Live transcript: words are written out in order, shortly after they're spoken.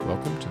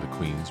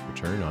Queen's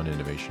Return on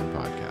Innovation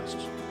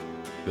podcast.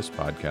 This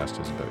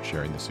podcast is about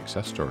sharing the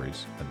success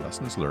stories and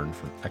lessons learned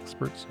from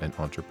experts and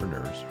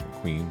entrepreneurs from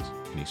Queens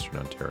and Eastern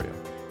Ontario.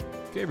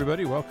 Okay,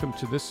 everybody, welcome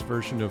to this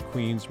version of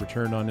Queen's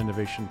Return on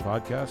Innovation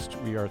podcast.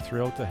 We are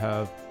thrilled to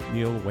have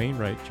Neil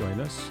Wainwright join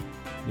us.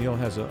 Neil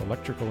has an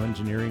electrical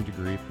engineering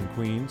degree from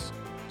Queen's,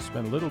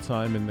 spent a little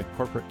time in the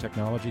corporate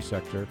technology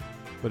sector,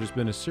 but has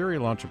been a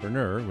serial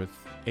entrepreneur with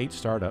 8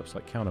 startups,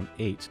 like count them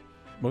 8.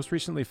 Most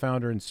recently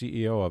founder and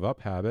CEO of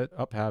UpHabit.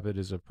 UpHabit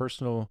is a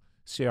personal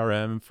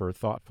CRM for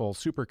thoughtful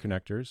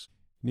superconnectors.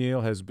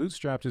 Neil has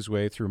bootstrapped his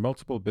way through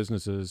multiple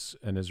businesses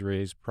and has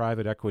raised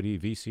private equity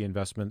VC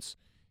investments.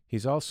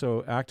 He's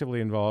also actively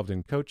involved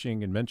in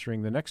coaching and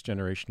mentoring the next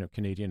generation of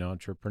Canadian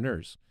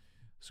entrepreneurs.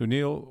 So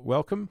Neil,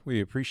 welcome.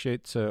 We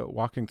appreciate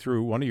walking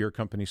through one of your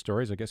company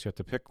stories. I guess you have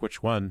to pick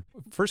which one.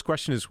 First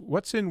question is,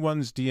 what's in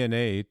one's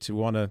DNA to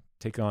want to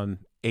take on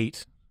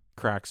 8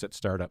 cracks at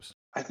startups?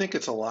 I think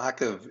it's a lack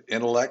of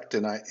intellect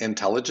and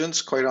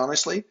intelligence, quite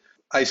honestly.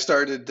 I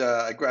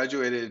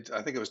graduated,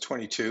 I think it was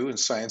 22 in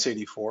Science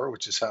 84,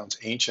 which sounds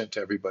ancient to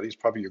everybody. It's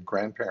probably your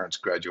grandparents'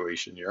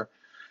 graduation year.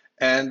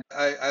 And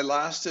I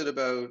lasted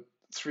about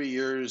 3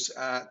 years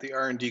at the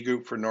R&D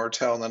group for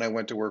Nortel, and then I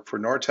went to work for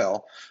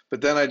Nortel.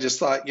 But then I just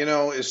thought,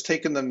 it's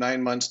taken them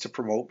 9 months to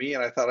promote me,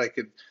 and I thought I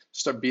could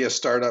be a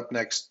startup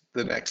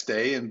the next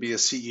day and be a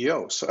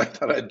CEO. So I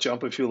thought I'd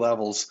jump a few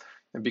levels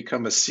and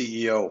become a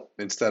CEO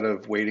instead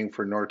of waiting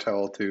for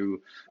Nortel to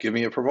give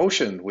me a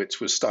promotion, which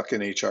was stuck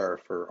in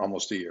HR for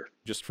almost a year.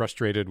 Just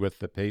frustrated with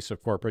the pace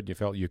of corporate, you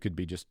felt you could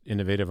be just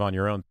innovative on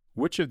your own.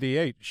 Which of the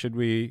 8 should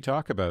we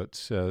talk about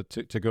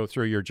to go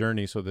through your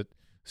journey so that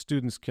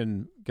students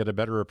can get a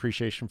better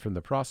appreciation from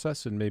the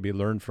process and maybe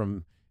learn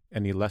from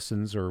any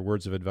lessons or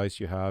words of advice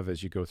you have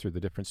as you go through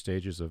the different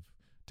stages of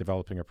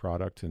developing a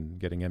product and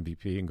getting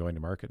MVP and going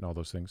to market and all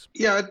those things?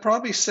 Yeah, I'd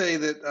probably say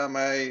that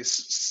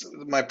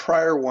my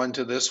prior one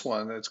to this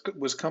one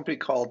was a company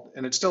called,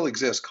 and it still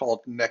exists,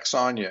 called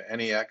Nexonia,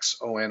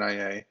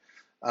 Nexonia.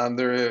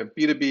 They're a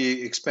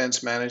B2B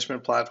expense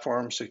management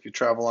platform. So if you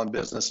travel on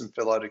business and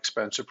fill out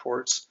expense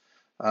reports,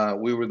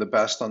 we were the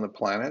best on the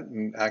planet.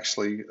 And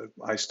actually,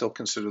 I still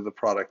consider the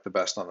product the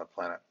best on the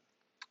planet.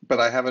 But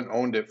I haven't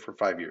owned it for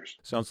 5 years.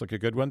 Sounds like a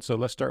good one. So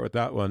let's start with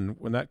that one.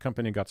 When that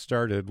company got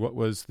started, what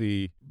was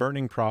the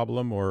burning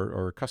problem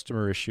or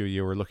customer issue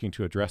you were looking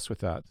to address with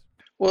that?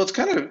 Well,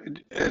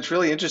 it's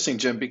really interesting,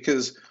 Jim,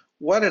 because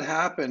what had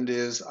happened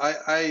is I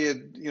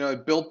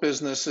had built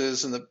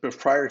businesses, and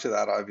prior to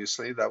that,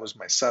 obviously, that was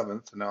my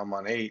 7th, and now I'm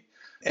on 8.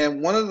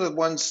 And one of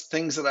the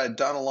things that I'd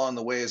done along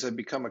the way is I'd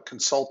become a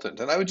consultant,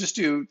 and I would just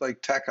do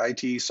like tech,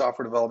 IT,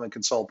 software development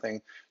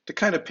consulting to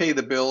kind of pay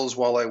the bills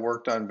while I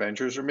worked on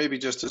ventures, or maybe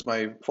just as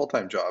my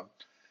full-time job.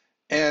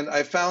 And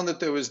I found that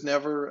there was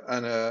never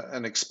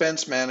an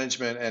expense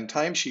management and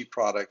timesheet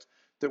product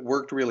that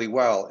worked really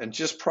well. And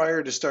just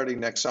prior to starting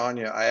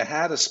Nexonia, I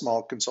had a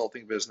small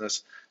consulting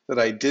business that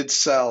I did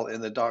sell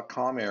in the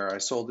 .com era. I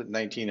sold it in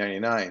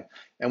 1999.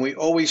 And we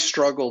always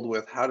struggled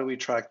with how do we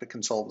track the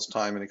consultant's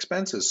time and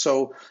expenses.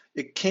 So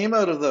it came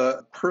out of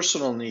the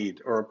personal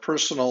need or a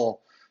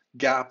personal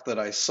gap that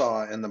I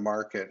saw in the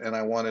market, and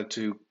I wanted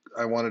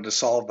to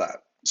solve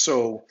that.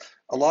 So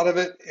a lot of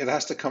it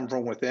has to come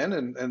from within,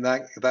 and in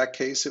that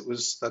case,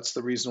 that's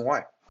the reason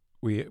why.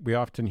 We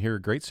often hear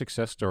great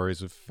success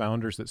stories of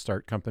founders that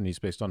start companies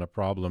based on a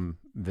problem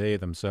they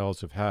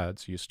themselves have had.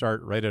 So you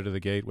start right out of the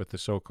gate with the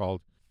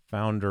so-called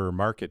founder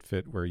market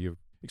fit, where you're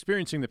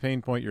experiencing the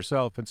pain point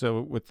yourself. And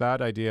so with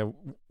that idea,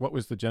 what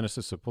was the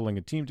genesis of pulling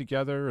a team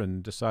together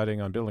and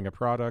deciding on building a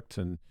product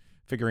and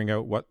figuring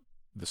out what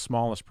the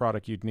smallest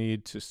product you'd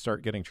need to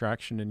start getting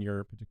traction in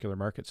your particular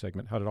market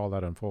segment? How did all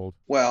that unfold?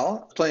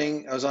 Well,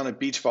 I was on a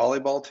beach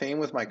volleyball team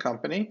with my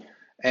company.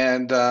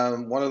 And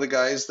one of the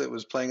guys that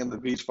was playing in the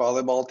beach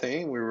volleyball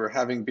team, we were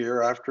having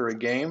beer after a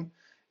game,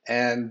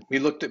 and he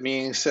looked at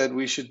me and said,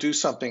 we should do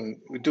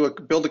something,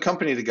 build a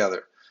company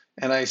together.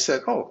 And I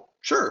said, oh,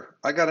 sure,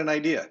 I got an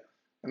idea.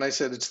 And I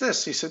said, it's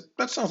this. He said,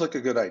 that sounds like a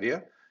good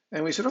idea.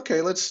 And we said, okay,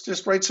 let's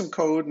just write some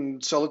code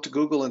and sell it to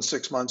Google in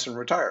 6 months and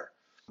retire.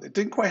 It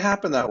didn't quite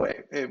happen that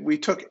way. We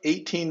took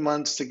 18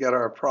 months to get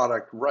our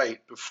product right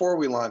before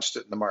we launched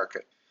it in the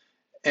market.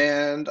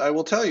 And I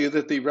will tell you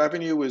that the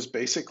revenue was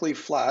basically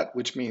flat,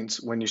 which means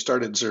when you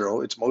start at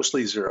zero, it's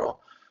mostly zero,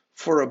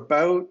 for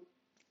about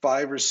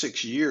 5 or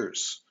 6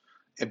 years.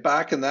 And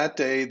back in that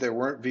day, there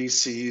weren't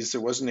VCs,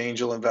 there wasn't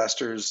angel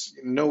investors,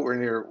 nowhere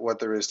near what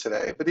there is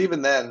today. But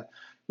even then,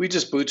 we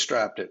just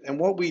bootstrapped it. And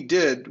what we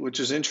did, which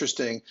is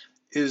interesting,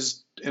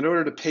 is in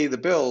order to pay the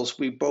bills,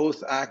 we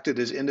both acted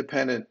as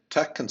independent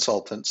tech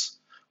consultants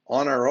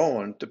on our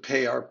own to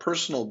pay our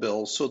personal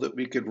bills so that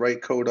we could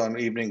write code on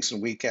evenings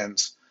and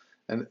weekends.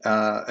 And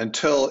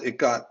until it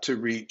got to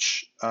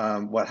reach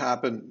what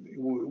happened,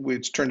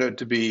 which turned out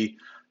to be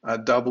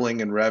doubling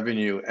in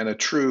revenue and a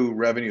true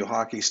revenue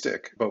hockey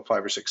stick about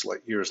 5 or 6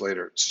 years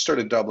later. It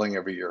started doubling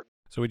every year.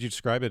 So would you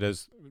describe it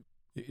as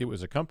it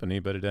was a company,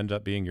 but it ended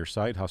up being your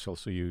side hustle?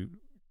 So you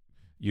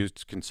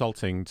used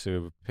consulting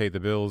to pay the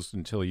bills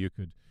until you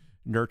could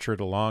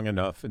nurtured long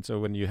enough. And so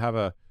when you have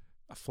a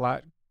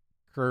flat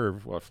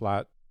curve, well, a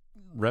flat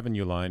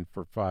revenue line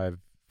for 4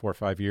 or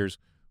 5 years,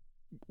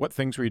 what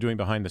things were you doing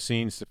behind the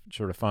scenes to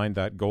sort of find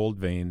that gold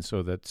vein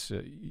so that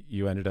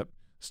you ended up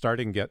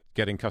starting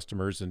getting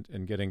customers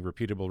and getting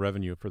repeatable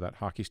revenue for that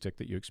hockey stick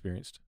that you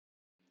experienced?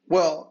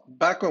 Well,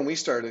 back when we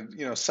started,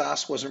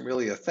 SaaS wasn't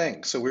really a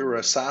thing. So we were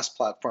a SaaS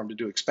platform to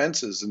do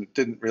expenses, and it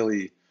didn't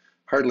really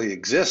hardly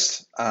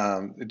exist.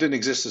 It didn't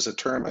exist as a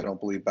term, I don't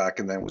believe, back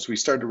in then. Was we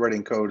started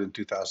writing code in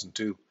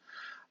 2002.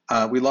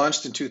 We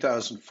launched in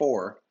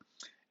 2004,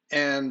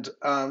 and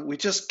we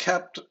just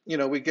kept,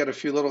 we'd get a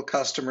few little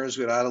customers,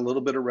 we'd add a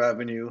little bit of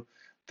revenue.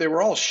 They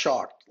were all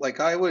shocked. Like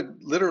I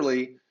would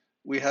literally,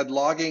 we had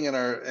logging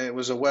it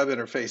was a web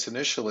interface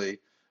initially,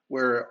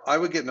 where I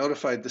would get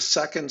notified the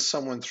second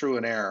someone threw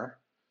an error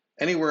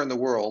anywhere in the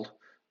world.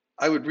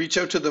 I would reach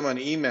out to them on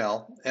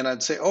email and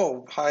I'd say,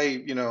 oh, hi,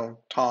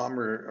 Tom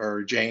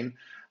or Jane.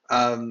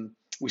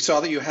 We saw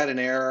that you had an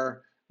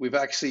error. We've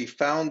actually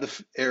found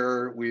the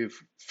error. We've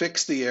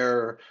fixed the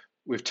error.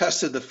 We've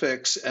tested the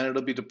fix, and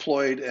it'll be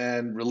deployed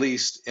and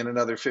released in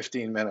another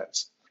 15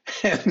 minutes.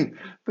 And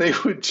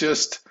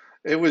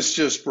it was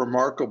just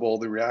remarkable,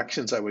 the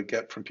reactions I would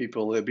get from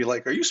people. They'd be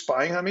like, are you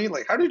spying on me?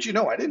 Like, how did you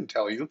know? I didn't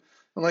tell you.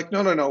 I'm like,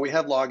 no, we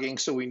had logging,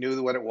 so we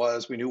knew what it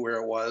was, we knew where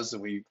it was,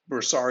 and we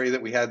were sorry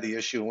that we had the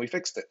issue and we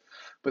fixed it.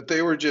 But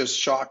they were just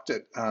shocked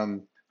at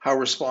how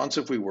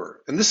responsive we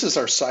were. And this is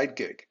our side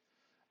gig.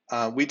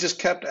 We just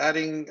kept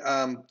adding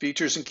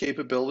features and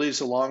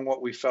capabilities along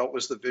what we felt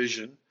was the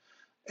vision.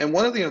 And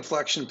one of the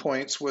inflection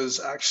points was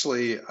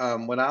actually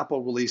when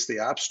Apple released the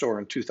App Store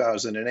in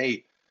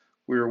 2008.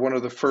 We were one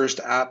of the first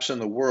apps in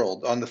the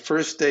world. On the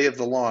first day of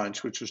the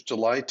launch, which was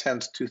July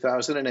 10th,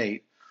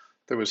 2008,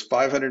 there was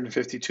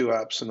 552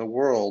 apps in the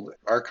world.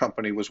 Our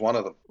company was one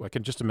of them. I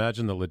can just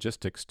imagine the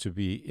logistics to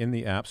be in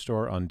the App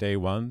Store on day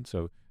one.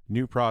 So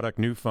new product,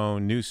 new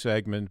phone, new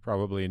segment,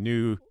 probably a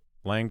new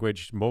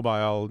language,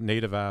 mobile,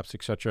 native apps,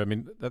 etc. I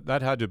mean,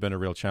 that had to have been a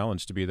real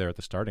challenge to be there at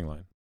the starting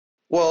line.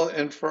 Well,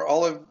 and for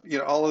all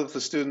of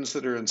the students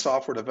that are in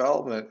software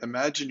development,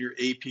 imagine your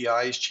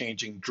APIs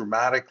changing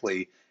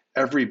dramatically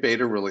every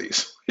beta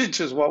release,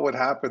 which is what would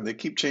happen. They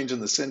keep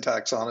changing the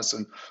syntax on us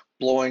and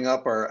blowing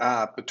up our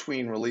app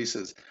between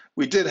releases.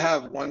 We did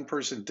have one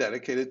person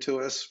dedicated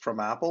to us from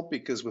Apple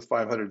because with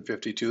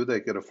 552, they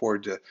could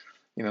afford to,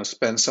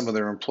 spend some of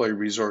their employee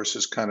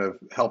resources kind of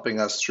helping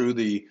us through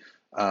the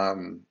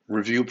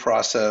review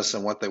process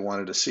and what they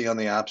wanted to see on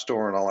the App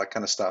Store and all that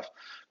kind of stuff.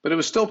 But it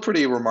was still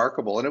pretty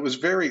remarkable, and it was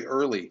very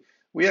early.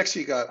 We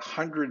actually got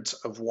hundreds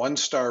of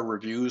one-star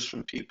reviews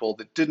from people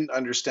that didn't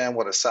understand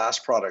what a SaaS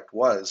product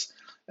was.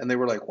 And they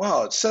were like,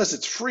 wow, it says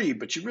it's free,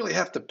 but you really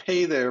have to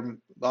pay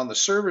them on the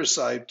server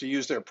side to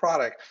use their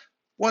product.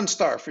 1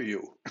 star for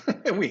you.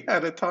 And we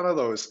had a ton of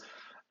those.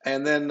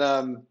 And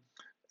then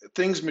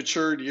things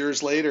matured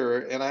years later,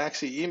 and I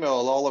actually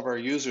emailed all of our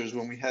users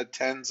when we had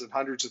tens and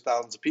hundreds of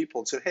thousands of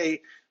people and said,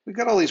 hey, we've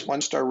got all these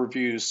 1-star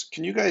reviews.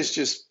 Can you guys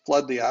just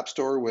flood the App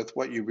Store with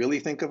what you really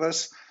think of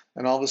us?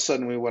 And all of a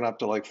sudden we went up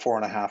to like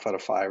 4.5 out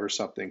of 5 or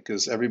something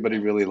because everybody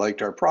really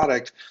liked our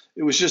product.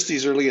 It was just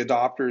these early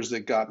adopters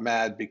that got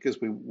mad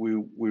because we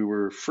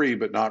were free,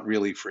 but not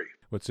really free.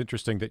 What's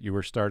interesting that you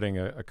were starting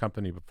a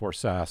company before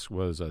SaaS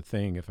was a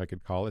thing, if I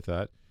could call it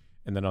that.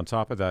 And then on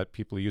top of that,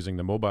 people using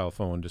the mobile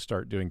phone to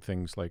start doing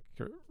things like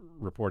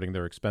reporting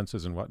their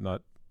expenses and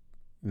whatnot.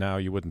 Now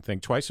you wouldn't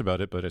think twice about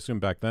it, but I assume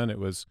back then it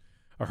was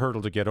a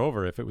hurdle to get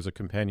over if it was a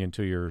companion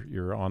to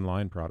your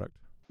online product.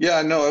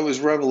 Yeah, no, it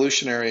was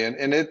revolutionary,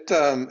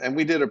 and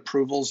we did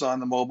approvals on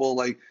the mobile,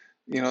 like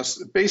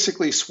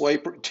basically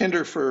swipe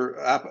Tinder for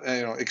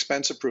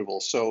expense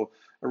approval. So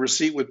a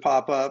receipt would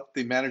pop up,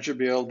 the manager would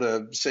be able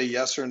to say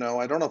yes or no.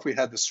 I don't know if we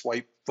had the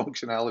swipe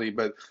functionality,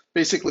 but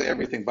basically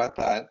everything but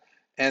that.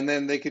 And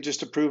then they could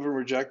just approve and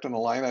reject on a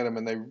line item,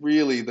 and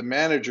the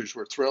managers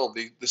were thrilled.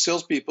 The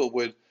salespeople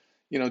would,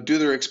 do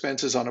their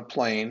expenses on a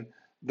plane.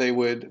 They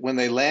would, when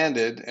they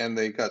landed and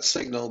they got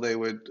signal, they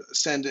would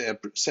send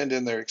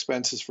in their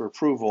expenses for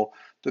approval.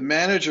 The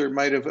manager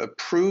might have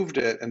approved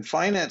it, and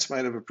finance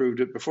might have approved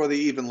it before they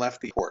even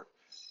left the port.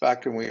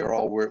 Back when we were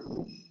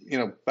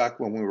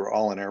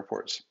all in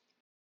airports.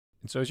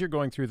 And so, as you're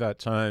going through that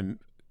time,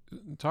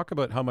 talk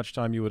about how much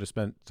time you would have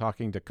spent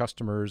talking to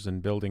customers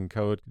and building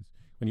code.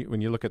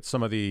 When you look at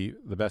some of the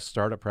best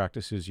startup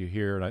practices you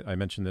hear, and I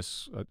mentioned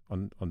this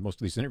on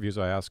most of these interviews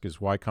I ask, is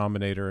Y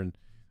Combinator and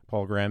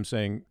Paul Graham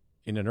saying,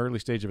 in an early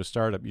stage of a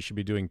startup, you should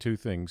be doing 2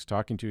 things: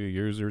 talking to your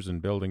users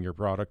and building your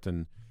product,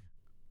 and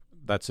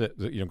that's it.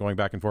 Going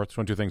back and forth,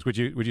 2 things. Would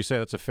you say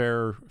that's a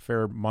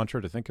fair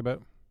mantra to think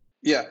about?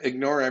 Yeah,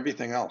 ignore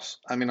everything else.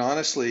 I mean,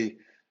 honestly,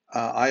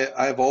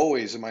 I've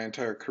always in my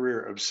entire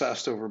career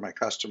obsessed over my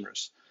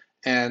customers,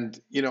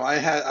 and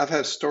I've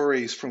had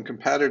stories from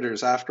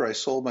competitors after I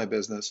sold my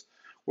business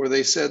where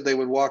they said they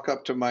would walk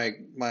up to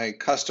my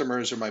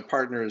customers or my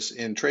partners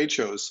in trade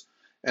shows.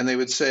 And they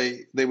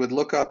would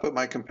look up at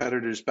my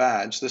competitor's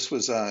badge. This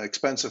was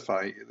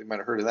Expensify. You might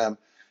have heard of them.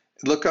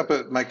 Look up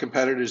at my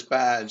competitor's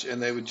badge, and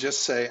they would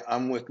just say,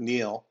 I'm with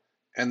Neil.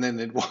 and then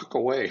they'd walk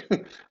away.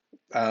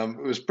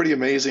 It was pretty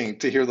amazing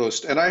to hear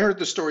those. And I heard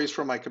the stories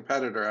from my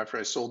competitor after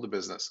I sold the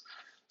business.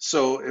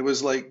 So it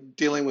was like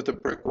dealing with a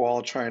brick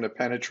wall trying to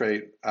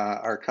penetrate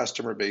our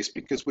customer base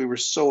because we were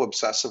so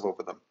obsessive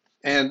over them.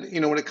 And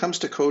when it comes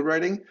to code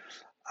writing,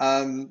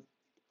 um,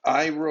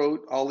 I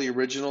wrote all the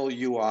original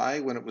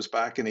UI when it was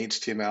back in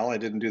HTML. I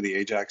didn't do the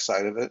Ajax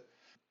side of it.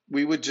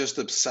 We would just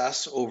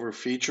obsess over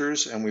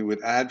features and we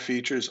would add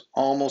features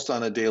almost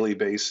on a daily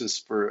basis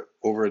for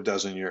over a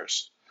dozen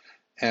years.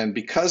 And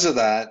because of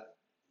that,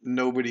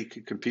 nobody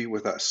could compete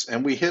with us.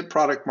 And we hit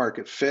product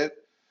market fit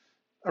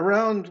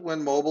around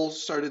when mobile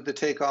started to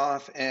take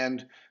off.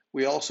 And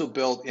we also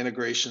built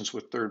integrations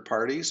with third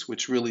parties,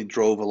 which really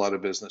drove a lot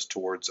of business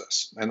towards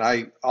us. And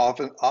I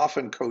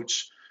often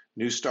coach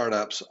new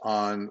startups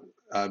on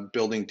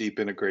building deep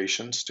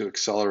integrations to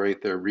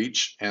accelerate their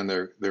reach and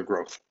their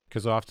growth.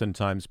 Because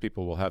oftentimes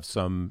people will have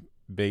some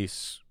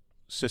base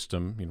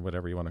system,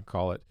 whatever you want to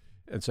call it,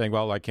 and saying,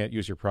 well, I can't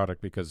use your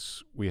product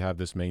because we have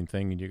this main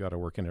thing and you got to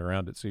work in and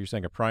around it. So you're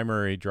saying a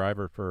primary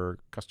driver for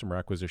customer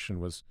acquisition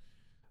was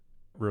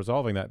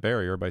resolving that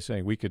barrier by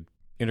saying we could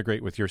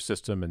integrate with your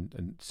system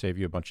and save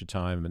you a bunch of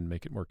time and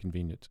make it more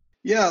convenient.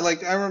 Yeah,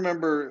 like I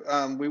remember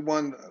we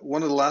won,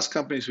 one of the last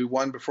companies we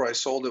won before I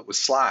sold it was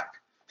Slack.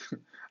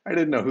 I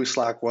didn't know who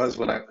Slack was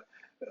when I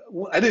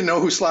didn't know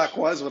who Slack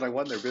was when I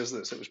won their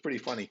business. It was pretty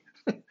funny.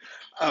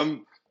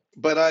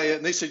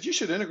 But they said, you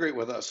should integrate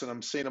with us. And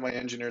I'm saying to my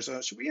engineers,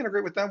 should we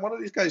integrate with them? What do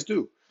these guys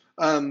do?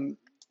 Kind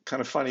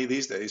of funny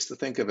these days to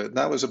think of it. And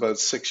that was about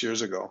 6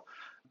 years ago.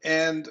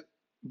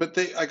 But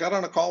I got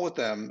on a call with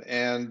them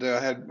and I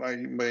had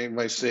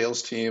my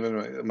sales team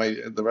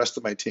and the rest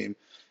of my team.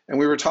 And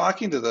we were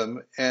talking to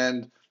them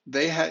and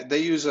they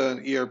use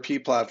an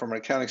ERP platform, an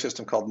accounting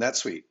system called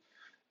NetSuite.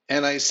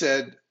 And I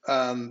said,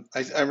 I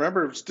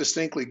remember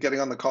distinctly getting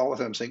on the call with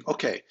him saying,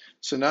 okay,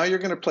 so now you're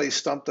going to play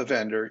Stump the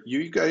Vendor.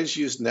 You guys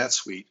use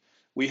NetSuite.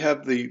 We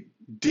have the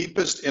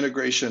deepest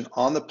integration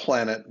on the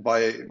planet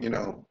by,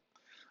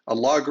 a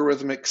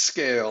logarithmic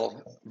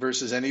scale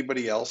versus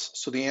anybody else.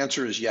 So the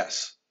answer is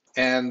yes.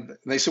 And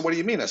they said, what do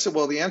you mean? I said,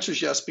 well, the answer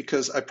is yes,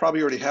 because I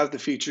probably already have the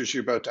features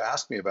you're about to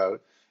ask me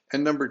about.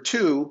 And number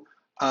two,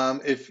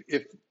 if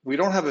we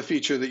don't have a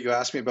feature that you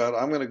asked me about,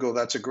 I'm going to go,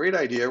 that's a great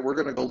idea. We're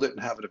going to build it and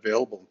have it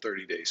available in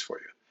 30 days for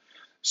you.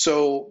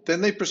 So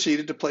then they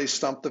proceeded to play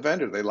Stump the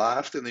Vendor. They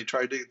laughed and they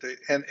tried to,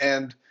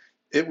 and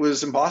it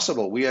was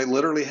impossible. We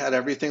literally had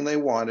everything they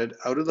wanted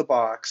out of the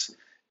box,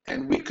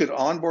 and we could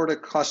onboard a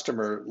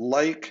customer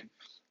like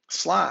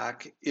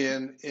Slack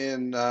in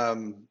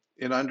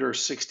under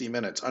 60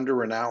 minutes,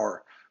 under an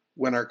hour,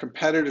 when our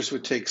competitors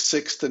would take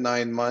 6 to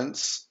 9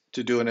 months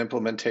to do an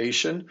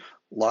implementation,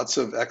 lots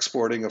of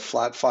exporting of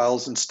flat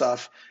files and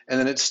stuff, and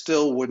then it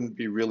still wouldn't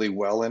be really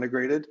well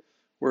integrated.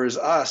 Whereas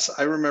us,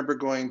 I remember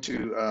going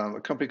to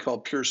a company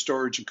called Pure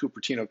Storage in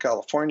Cupertino,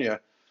 California,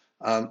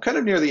 kind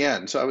of near the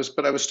end. So I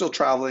was still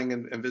traveling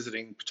and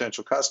visiting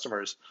potential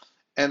customers.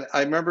 And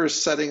I remember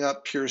setting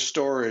up Pure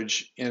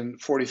Storage in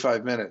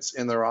 45 minutes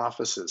in their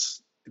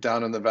offices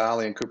down in the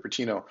valley in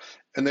Cupertino.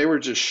 And they were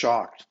just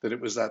shocked that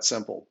it was that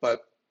simple. But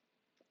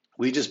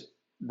we just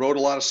wrote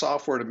a lot of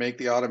software to make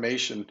the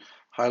automation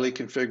highly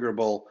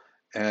configurable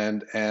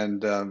and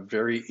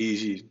very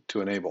easy to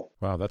enable.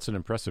 Wow, that's an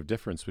impressive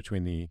difference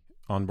between the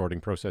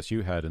onboarding process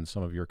you had and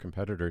some of your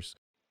competitors.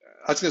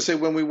 I was going to say,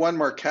 when we won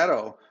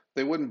Marketo,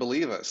 they wouldn't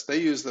believe us.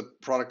 They used the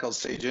product called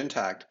Sage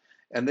Intacct,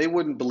 and they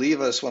wouldn't believe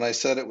us when I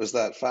said it was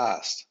that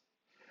fast.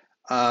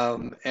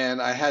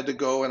 And I had to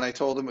go and I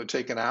told them it would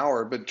take an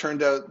hour, but it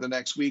turned out the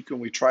next week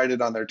when we tried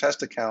it on their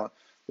test account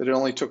that it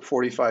only took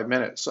 45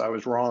 minutes. So I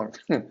was wrong.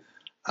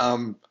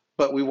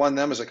 But we won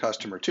them as a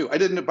customer too. By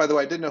the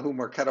way, I didn't know who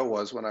Marketo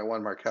was when I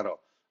won Marketo.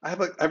 I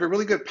have a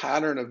really good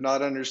pattern of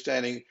not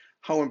understanding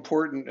how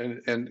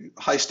important and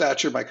high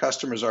stature my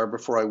customers are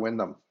before I win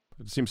them.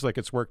 It seems like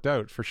it's worked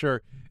out for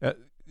sure.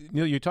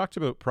 Neil, you talked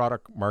about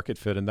product market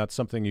fit, and that's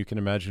something you can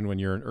imagine when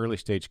you're an early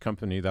stage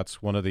company.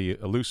 That's one of the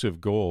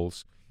elusive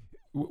goals.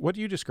 What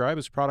do you describe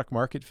as product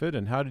market fit,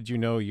 and how did you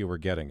know you were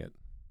getting it?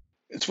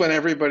 It's when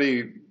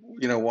everybody,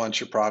 wants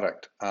your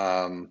product.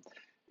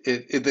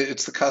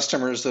 It's the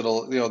customers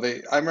that'll,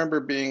 I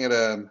remember being at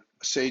a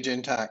Sage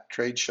Intacct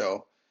trade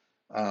show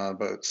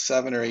about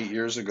 7 or 8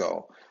 years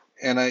ago.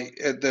 And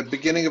at the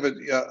beginning of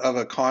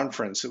a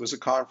conference, it was a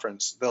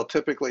conference, they'll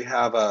typically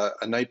have a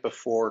night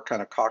before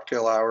kind of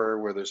cocktail hour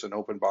where there's an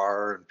open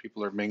bar and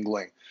people are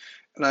mingling.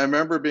 And I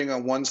remember being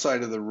on one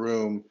side of the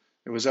room,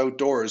 it was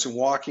outdoors, and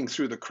walking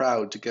through the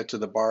crowd to get to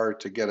the bar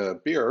to get a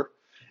beer.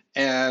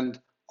 And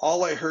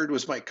all I heard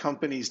was my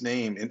company's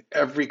name in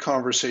every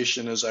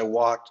conversation as I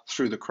walked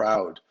through the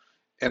crowd.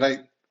 And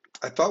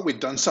I thought we'd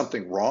done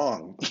something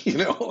wrong,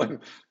 and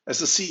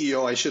as a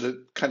CEO, I should have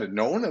kind of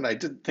known, and I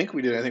didn't think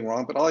we did anything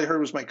wrong, but all I heard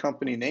was my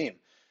company name.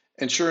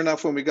 And sure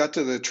enough, when we got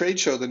to the trade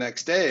show the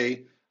next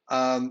day,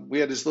 we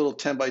had this little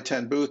 10 by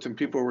 10 booth, and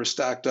people were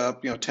stacked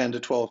up, 10 to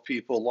 12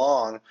 people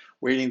long,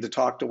 waiting to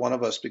talk to one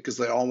of us because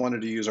they all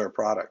wanted to use our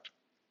product.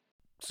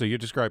 So you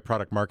describe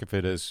product market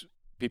fit as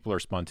people are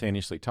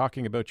spontaneously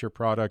talking about your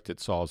product. It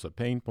solves a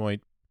pain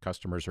point.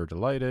 Customers are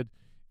delighted.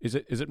 Is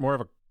it more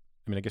of a,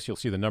 I mean, I guess you'll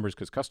see the numbers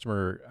because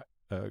customer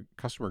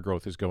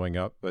growth is going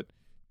up, but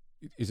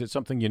is it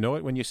something you know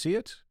it when you see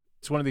it?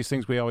 It's one of these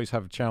things we always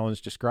have a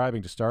challenge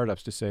describing to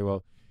startups to say,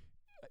 well,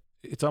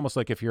 it's almost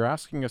like if you're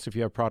asking us if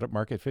you have product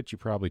market fit, you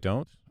probably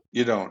don't.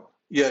 You don't.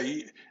 Yeah,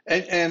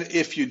 and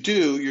if you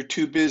do, you're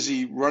too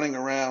busy running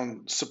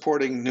around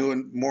supporting new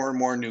and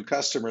more new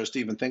customers to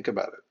even think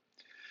about it.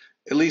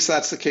 At least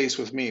that's the case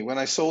with me. When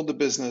I sold the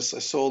business, I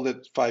sold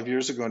it 5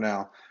 years ago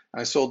now, and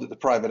I sold it to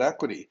private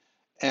equity.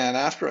 And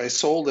after I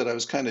sold it, I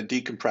was kind of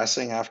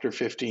decompressing after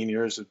 15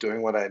 years of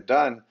doing what I had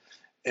done.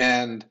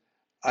 And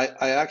I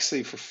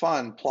actually, for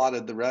fun,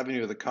 plotted the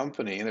revenue of the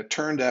company, and it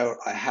turned out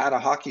I had a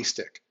hockey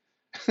stick.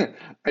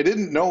 I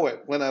didn't know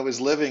it when I was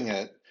living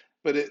it,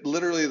 but it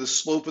literally, the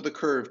slope of the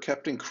curve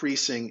kept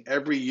increasing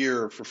every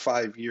year for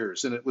 5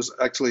 years. And it was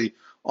actually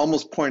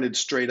almost pointed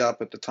straight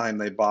up at the time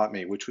they bought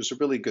me, which was a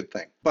really good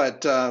thing.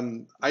 But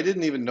I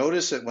didn't even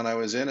notice it when I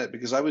was in it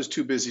because I was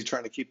too busy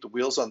trying to keep the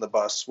wheels on the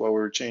bus while we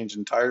were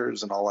changing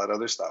tires and all that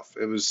other stuff.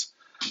 It was,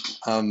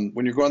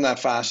 when you're going that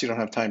fast, you don't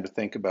have time to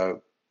think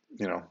about,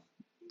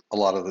 a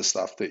lot of the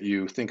stuff that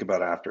you think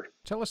about after.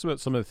 Tell us about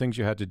some of the things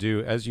you had to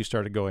do as you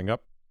started going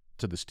up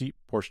to the steep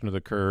portion of the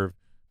curve.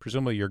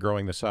 Presumably you're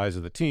growing the size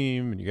of the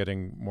team and you're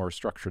getting more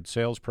structured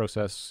sales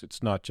process.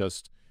 It's not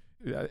just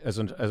as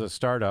a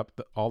startup,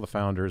 all the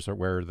founders are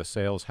wear the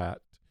sales hat.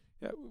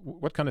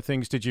 What kind of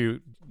things did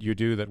you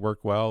do that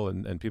work well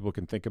and people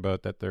can think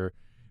about that they're,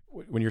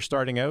 when you're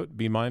starting out,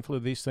 be mindful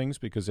of these things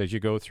because as you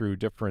go through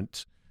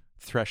different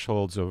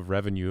thresholds of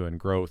revenue and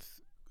growth,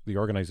 the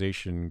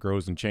organization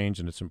grows and changes,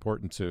 and it's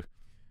important to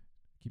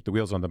keep the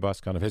wheels on the bus,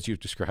 kind of as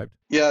you've described.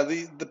 Yeah,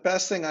 the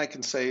best thing I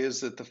can say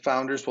is that the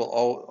founders will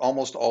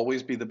almost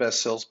always be the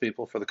best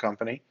salespeople for the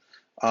company,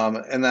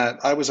 and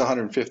that I was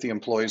 150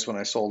 employees when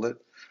I sold it,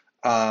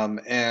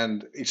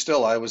 and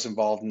still I was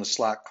involved in the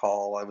Slack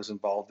call, I was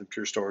involved in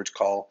Pure Storage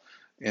call,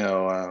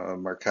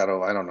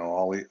 Marketo, I don't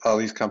know, all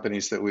these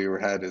companies that we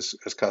had as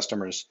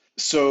customers.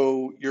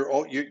 So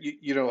you're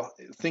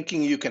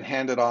thinking you can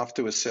hand it off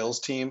to a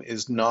sales team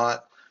is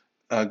not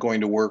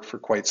going to work for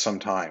quite some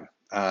time.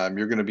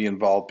 You're going to be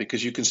involved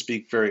because you can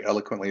speak very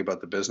eloquently about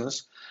the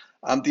business.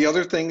 The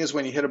other thing is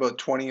when you hit about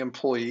 20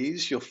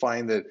 employees, you'll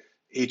find that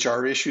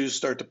HR issues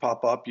start to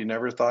pop up you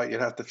never thought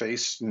you'd have to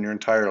face in your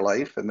entire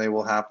life, and they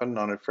will happen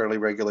on a fairly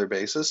regular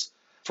basis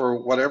for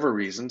whatever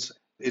reasons.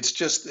 It's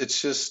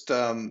just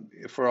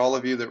for all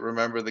of you that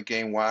remember the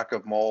game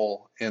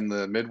Whack-A-Mole in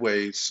the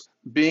Midways,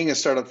 being a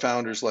startup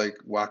founder is like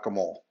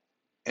whack-a-mole.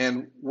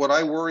 And what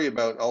I worry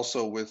about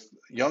also with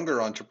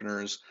younger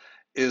entrepreneurs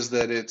is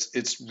that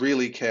it's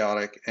really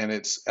chaotic, and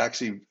it's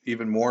actually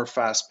even more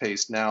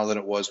fast-paced now than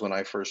it was when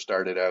I first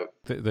started out.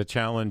 The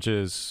challenge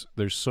is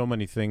there's so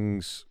many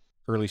things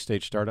early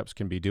stage startups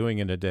can be doing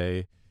in a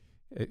day.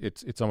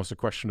 It's almost a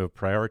question of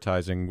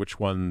prioritizing which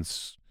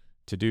ones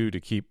to do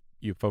to keep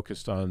you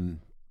focused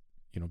on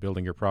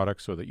building your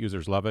product so that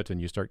users love it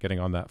and you start getting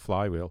on that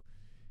flywheel.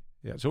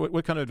 Yeah. So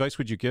what kind of advice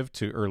would you give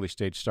to early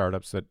stage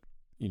startups that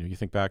you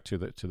think back to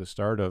the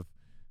start of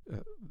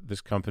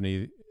this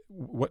company?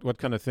 What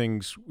kind of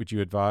things would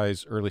you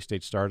advise early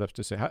stage startups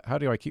to say, how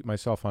do I keep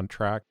myself on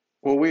track?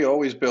 Well, we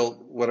always built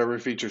whatever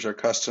features our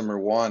customer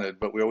wanted,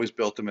 but we always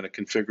built them in a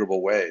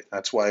configurable way.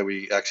 That's why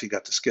we actually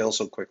got to scale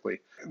so quickly.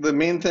 The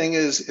main thing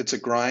is it's a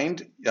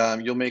grind.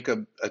 You'll make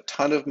a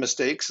ton of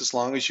mistakes. As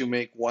long as you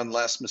make one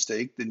less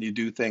mistake than you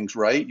do things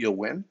right, you'll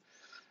win.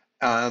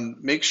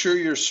 Make sure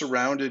you're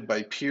surrounded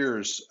by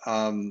peers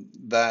and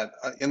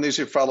these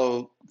are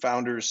fellow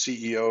founders,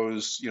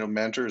 CEOs,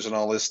 mentors, and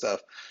all this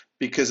stuff,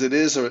 because it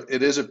is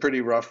a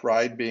pretty rough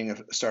ride being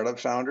a startup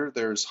founder.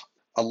 There's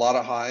a lot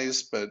of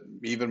highs, but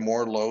even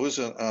more lows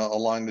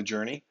along the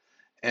journey,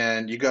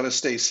 and you got to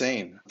stay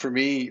sane. For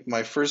me,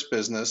 my first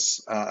business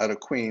out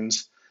of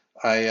Queens,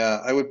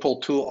 I would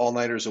pull 2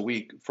 all-nighters a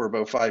week for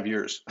about 5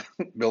 years,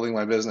 building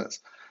my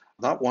business,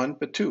 not 1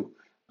 but 2.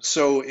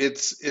 So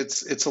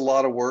it's a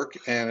lot of work,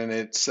 and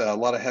it's a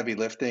lot of heavy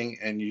lifting,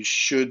 and you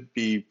should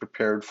be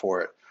prepared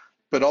for it.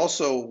 But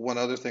also, one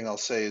other thing I'll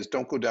say is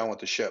don't go down with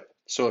the ship.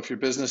 So if your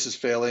business is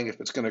failing, if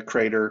it's going to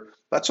crater,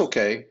 that's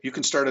okay. You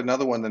can start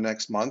another one the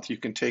next month. You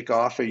can take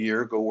off a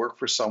year, go work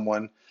for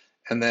someone,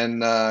 and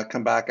then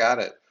come back at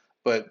it.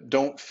 But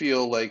don't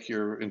feel like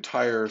your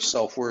entire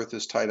self-worth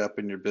is tied up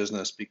in your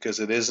business,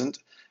 because it isn't,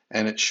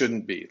 and it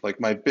shouldn't be.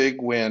 Like, my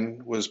big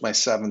win was my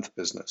 7th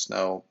business.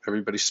 Now,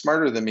 everybody's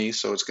smarter than me,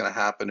 so it's going to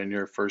happen in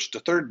your first to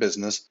third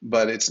business,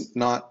 but it's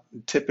not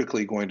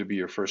typically going to be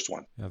your first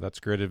one. Yeah, that's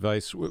great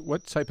advice.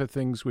 What type of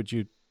things would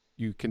you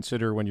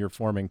consider when you're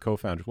forming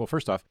co-founders? Well,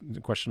 first off, the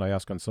question I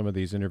ask on some of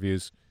these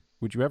interviews,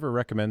 would you ever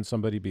recommend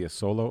somebody be a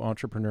solo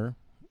entrepreneur?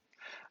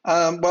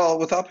 Well,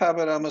 with Up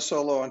Habit, I'm a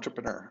solo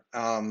entrepreneur.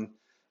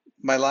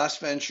 My last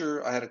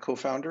venture, I had a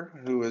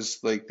co-founder who was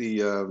like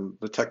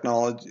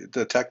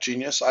the tech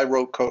genius. I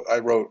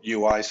wrote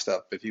UI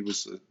stuff, but he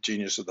was the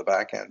genius of the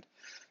back end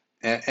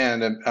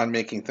and on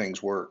making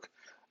things work.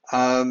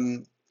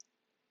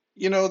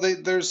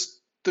 There's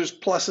there's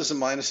pluses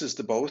and minuses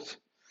to both.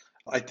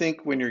 I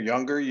think when you're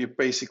younger, you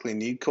basically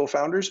need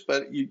co-founders,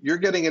 but you're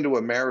getting into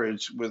a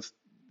marriage with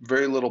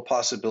very little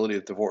possibility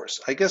of divorce.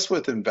 I guess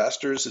with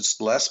investors,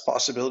 it's less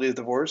possibility of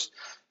divorce.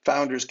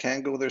 Founders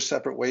can go their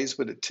separate ways,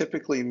 but it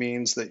typically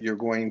means that you're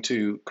going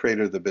to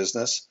crater the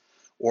business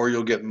or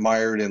you'll get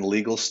mired in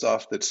legal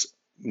stuff that's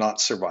not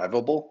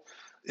survivable.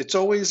 It's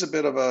always a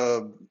bit of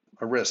a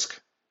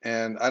risk.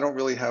 And I don't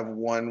really have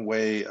one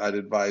way I'd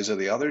advise or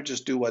the other.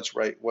 Just do what's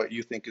right, what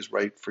you think is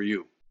right for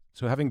you.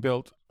 So having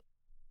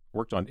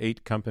worked on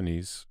 8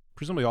 companies,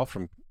 presumably all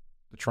from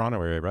the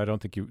Toronto area, right? I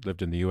don't think you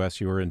lived in the US.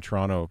 You were in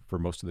Toronto for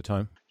most of the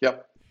time.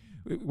 Yep.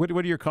 What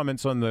are your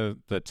comments on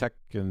the tech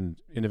and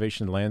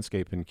innovation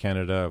landscape in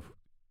Canada?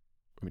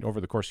 I mean, over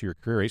the course of your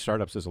career, 8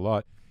 startups is a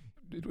lot.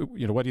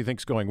 What do you think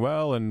is going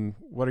well, and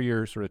what are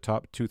your sort of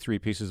top 2-3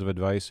 pieces of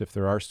advice if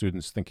there are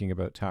students thinking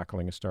about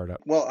tackling a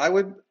startup? Well, I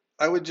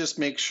would just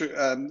make sure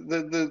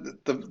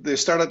the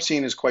startup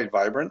scene is quite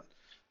vibrant.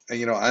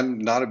 I'm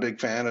not a big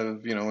fan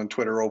of, when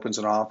Twitter opens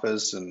an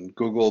office and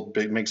Google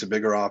makes a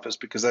bigger office,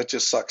 because that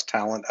just sucks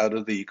talent out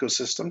of the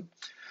ecosystem.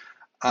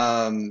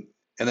 And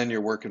then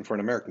you're working for an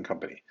American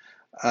company.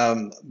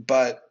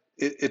 But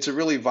it's a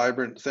really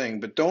vibrant thing.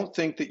 But don't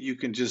think that you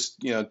can just,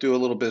 do a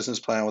little business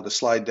plan with a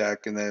slide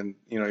deck and then,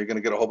 you're going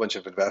to get a whole bunch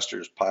of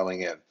investors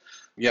piling in.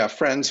 Yeah,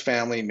 friends,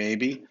 family,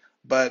 maybe.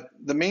 But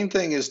the main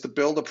thing is to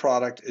build a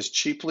product as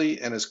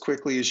cheaply and as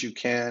quickly as you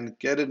can,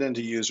 get it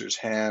into users'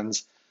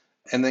 hands,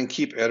 and then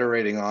keep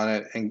iterating on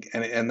it.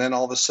 And then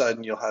all of a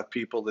sudden you'll have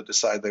people that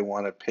decide they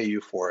want to pay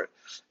you for it.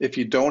 If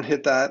you don't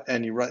hit that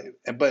and you run,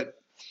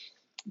 but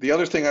the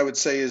other thing I would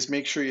say is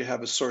make sure you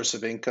have a source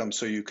of income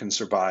so you can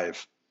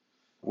survive,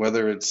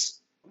 whether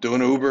it's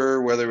doing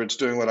Uber, whether it's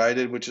doing what I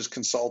did, which is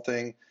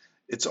consulting.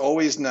 It's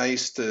always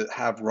nice to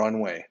have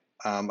runway.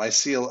 I've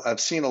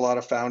seen a lot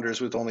of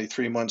founders with only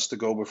 3 months to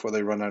go before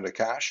they run out of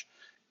cash.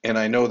 And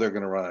I know they're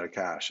going to run out of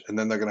cash, and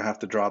then they're going to have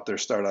to drop their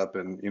startup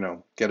and,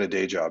 get a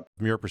day job.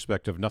 From your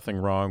perspective, nothing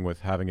wrong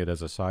with having it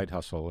as a side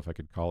hustle, if I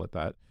could call it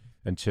that,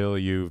 until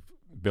you've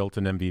built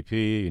an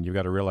MVP and you've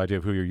got a real idea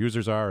of who your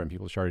users are and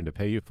people are starting to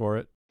pay you for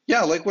it.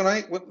 Yeah, like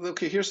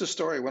okay, here's the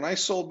story. When I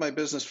sold my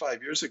business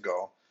 5 years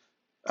ago,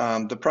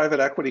 the private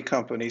equity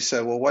company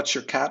said, well, what's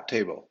your cap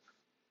table?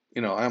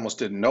 I almost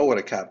didn't know what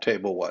a cap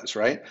table was,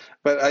 right?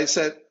 But I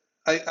said,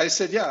 I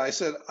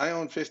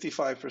own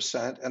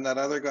 55% and that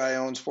other guy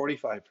owns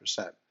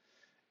 45%.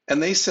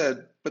 And they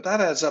said, but that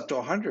adds up to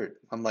 100.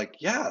 I'm like,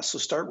 yeah, so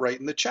start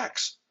writing the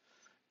checks.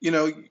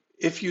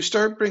 If you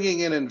start bringing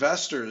in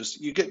investors,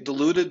 you get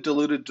diluted.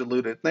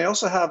 And they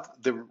also have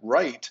the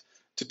right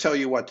to tell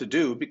you what to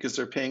do because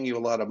they're paying you a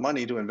lot of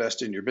money to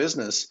invest in your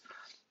business.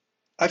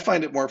 I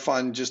find it more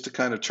fun just to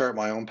kind of chart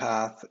my own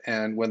path.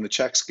 And when the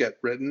checks get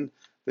written,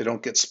 they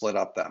don't get split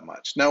up that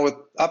much. Now with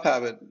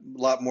UpHabit,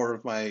 a lot more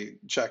of my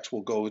checks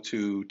will go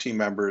to team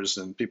members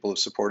and people who have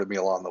supported me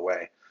along the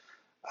way.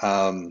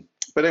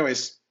 But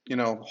anyways,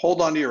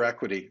 hold on to your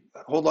equity.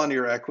 Hold on to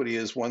your equity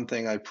is one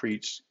thing I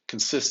preach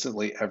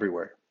consistently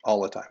everywhere,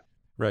 all the time.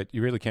 Right.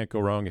 You really can't go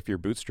wrong if you're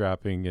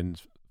bootstrapping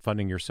and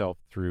funding yourself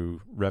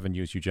through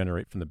revenues you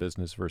generate from the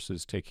business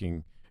versus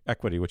taking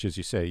equity, which, as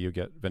you say, you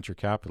get venture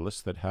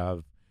capitalists that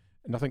have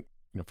nothing,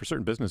 for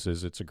certain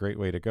businesses, it's a great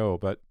way to go,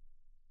 but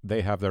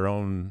they have their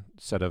own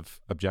set of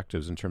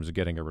objectives in terms of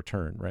getting a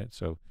return, right?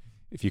 So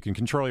if you can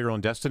control your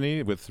own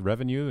destiny with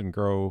revenue and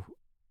grow,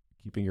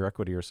 keeping your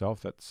equity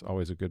yourself, that's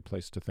always a good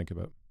place to think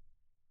about.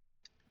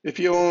 If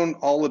you own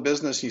all the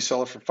business and you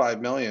sell it for $5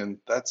 million,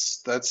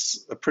 that's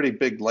a pretty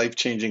big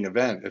life-changing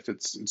event. If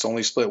it's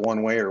only split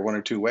one way or one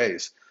or two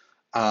ways.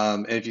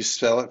 And if you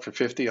sell it for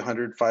 50,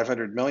 100,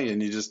 500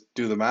 million, you just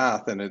do the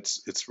math, and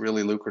it's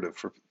really lucrative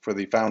for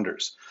the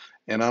founders.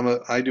 And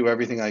I do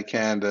everything I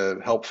can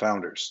to help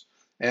founders.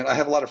 And I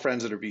have a lot of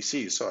friends that are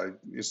VCs, so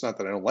it's not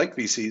that I don't like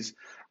VCs.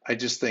 I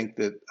just think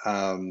that,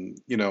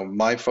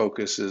 my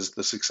focus is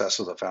the success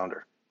of the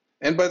founder.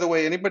 And by the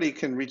way, anybody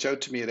can reach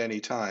out to me at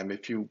any time.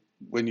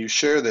 When you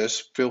share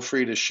this, feel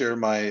free to share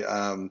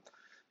my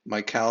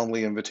my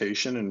Calendly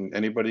invitation, and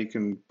anybody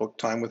can book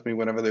time with me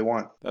whenever they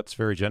want. That's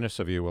very generous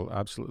of you. We'll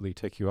absolutely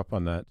take you up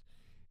on that.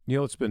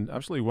 Neil, it's been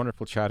absolutely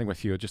wonderful chatting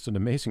with you. Just an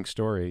amazing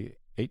story.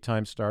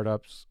 8-time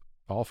startups,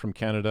 all from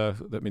Canada.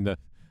 I mean,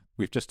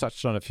 we've just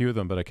touched on a few of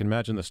them, but I can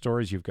imagine the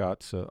stories you've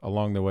got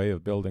along the way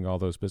of building all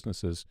those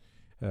businesses.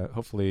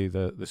 Hopefully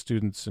the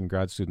students and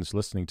grad students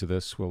listening to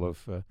this will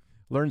have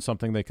learned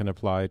something they can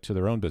apply to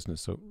their own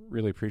business. So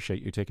really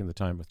appreciate you taking the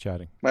time with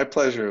chatting. My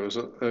pleasure. It was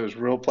a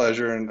real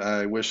pleasure, and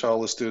I wish all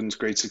the students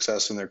great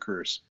success in their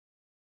careers.